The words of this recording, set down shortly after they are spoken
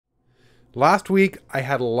Last week, I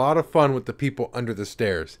had a lot of fun with the people under the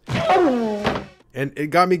stairs. And it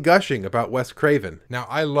got me gushing about Wes Craven. Now,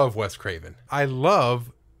 I love Wes Craven. I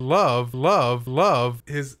love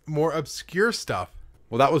his more obscure stuff.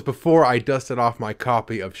 Well, that was before I dusted off my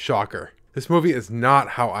copy of Shocker. This movie is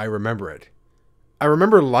not how I remember it. I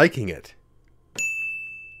remember liking it.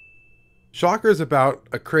 Shocker is about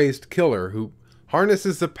a crazed killer who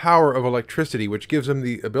harnesses the power of electricity, which gives him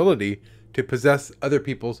the ability to possess other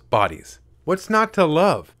people's bodies. What's not to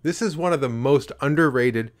love? This is one of the most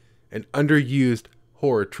underrated and underused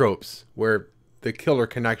horror tropes, where the killer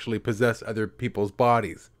can actually possess other people's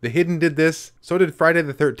bodies. The Hidden did this, so did Friday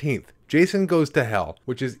the 13th. Jason Goes to Hell,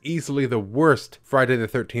 which is easily the worst Friday the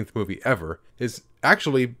 13th movie ever, is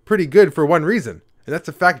actually pretty good for one reason, and that's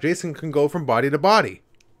the fact Jason can go from body to body.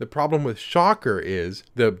 The problem with Shocker is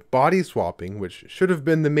the body swapping, which should have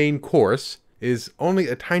been the main course, is only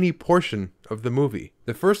a tiny portion of the movie.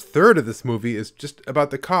 The first third of this movie is just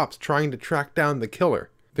about the cops trying to track down the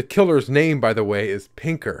killer. The killer's name, by the way, is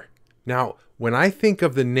Pinker. Now, when I think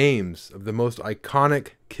of the names of the most iconic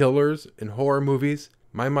killers in horror movies,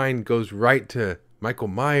 my mind goes right to Michael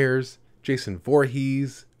Myers, Jason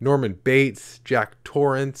Voorhees, Norman Bates, Jack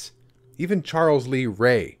Torrance, even Charles Lee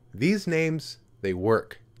Ray. These names, they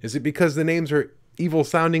work. Is it because the names are evil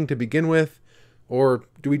sounding to begin with? Or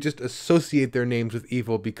do we just associate their names with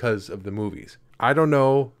evil because of the movies? I don't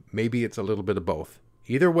know. Maybe it's a little bit of both.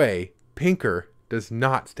 Either way, Pinker does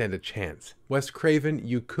not stand a chance. Wes Craven,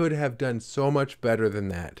 you could have done so much better than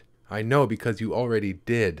that. I know, because you already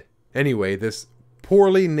did. Anyway, this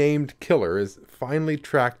poorly named killer is finally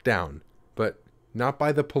tracked down, but not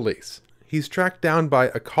by the police. He's tracked down by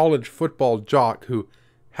a college football jock who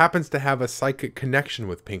happens to have a psychic connection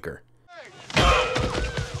with Pinker.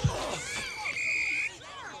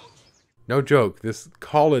 No joke, this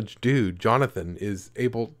college dude, Jonathan, is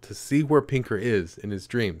able to see where Pinker is in his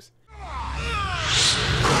dreams.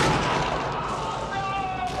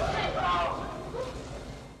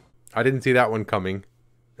 I didn't see that one coming.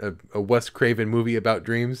 A Wes Craven movie about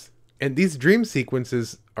dreams. And these dream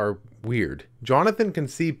sequences are weird. Jonathan can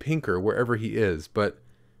see Pinker wherever he is, but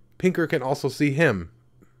Pinker can also see him.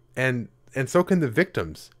 And so can the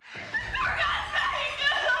victims.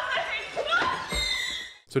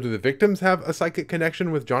 So do the victims have a psychic connection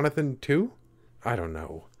with Jonathan too? I don't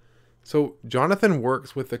know. So Jonathan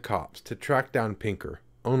works with the cops to track down Pinker.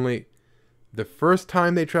 Only the first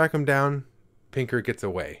time they track him down, Pinker gets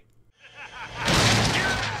away.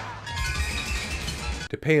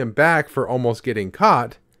 To pay him back for almost getting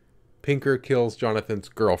caught, Pinker kills Jonathan's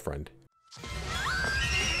girlfriend.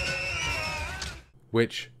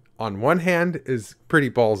 Which, on one hand, is pretty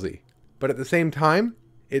ballsy. But at the same time,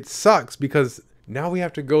 it sucks because now we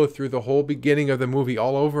have to go through the whole beginning of the movie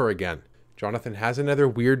all over again. Jonathan has another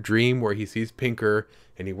weird dream where he sees Pinker,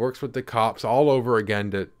 and he works with the cops all over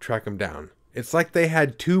again to track him down. It's like they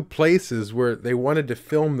had two places where they wanted to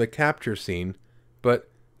film the capture scene, but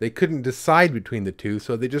they couldn't decide between the two,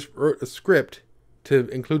 so they just wrote a script to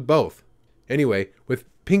include both. Anyway, with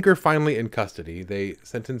Pinker finally in custody, they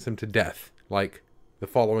sentence him to death, like the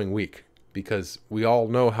following week, because we all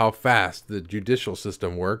know how fast the judicial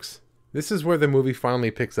system works. This is where the movie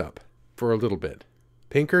finally picks up, for a little bit.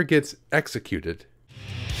 Pinker gets executed.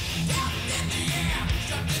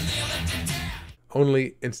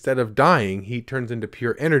 Only instead of dying, he turns into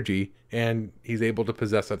pure energy, and he's able to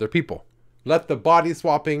possess other people. Let the body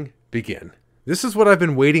swapping begin. This is what I've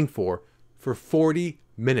been waiting for 40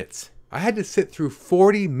 minutes. I had to sit through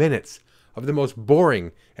 40 minutes of the most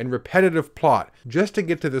boring and repetitive plot just to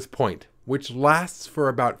get to this point, which lasts for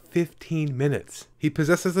about 15 minutes. He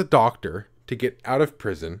possesses a doctor to get out of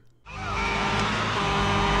prison.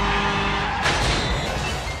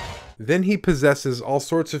 Then he possesses all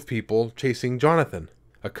sorts of people chasing Jonathan.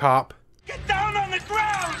 A cop. Get down on the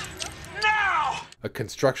ground! Now! A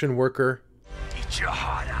construction worker. Eat your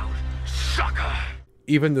heart out, sucker!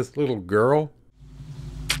 Even this little girl.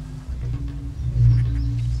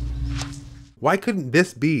 Why couldn't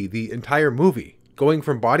this be the entire movie? Going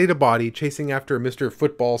from body to body, chasing after Mr.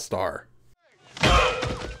 Football Star.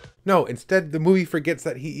 No, instead the movie forgets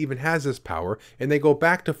that he even has this power, and they go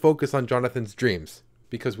back to focus on Jonathan's dreams.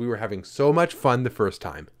 Because we were having so much fun the first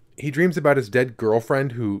time. He dreams about his dead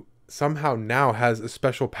girlfriend who somehow now has a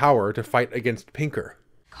special power to fight against Pinker.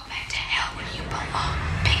 Go back to hell where you belong,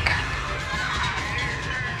 Pinker.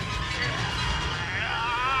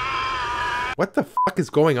 What the fuck is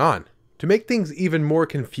going on? To make things even more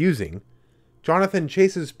confusing, Jonathan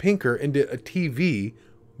chases Pinker into a TV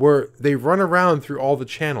where they run around through all the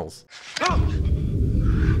channels.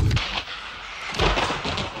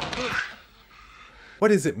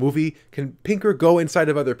 What is it, movie? Can Pinker go inside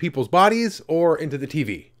of other people's bodies or into the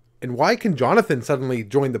TV? And why can Jonathan suddenly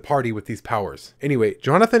join the party with these powers? Anyway,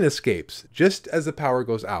 Jonathan escapes just as the power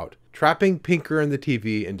goes out, trapping Pinker in the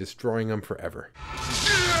TV and destroying him forever.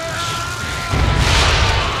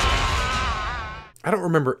 I don't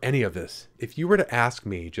remember any of this. If you were to ask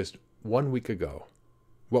me just 1 week ago,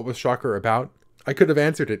 what was Shocker about? I could have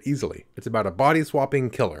answered it easily. It's about a body-swapping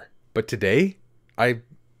killer. But today, I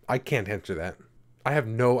can't answer that. I have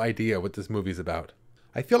no idea what this movie's about.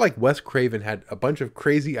 I feel like Wes Craven had a bunch of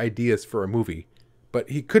crazy ideas for a movie, but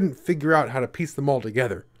he couldn't figure out how to piece them all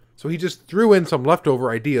together. So he just threw in some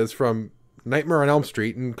leftover ideas from Nightmare on Elm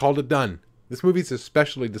Street and called it done. This movie's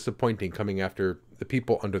especially disappointing coming after The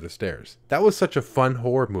People Under the Stairs. That was such a fun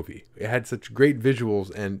horror movie. It had such great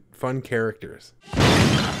visuals and fun characters.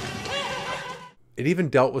 It even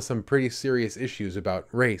dealt with some pretty serious issues about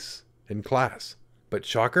race and class. But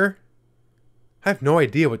Shocker? I have no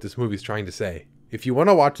idea what this movie's trying to say. If you want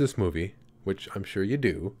to watch this movie, which I'm sure you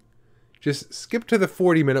do, just skip to the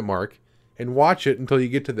 40-minute mark and watch it until you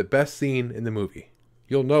get to the best scene in the movie.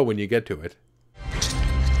 You'll know when you get to it.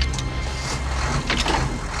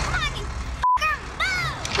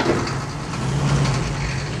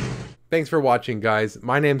 Thanks for watching, guys.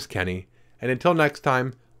 My name's Kenny, and until next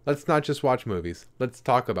time, let's not just watch movies, let's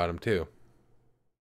talk about them too.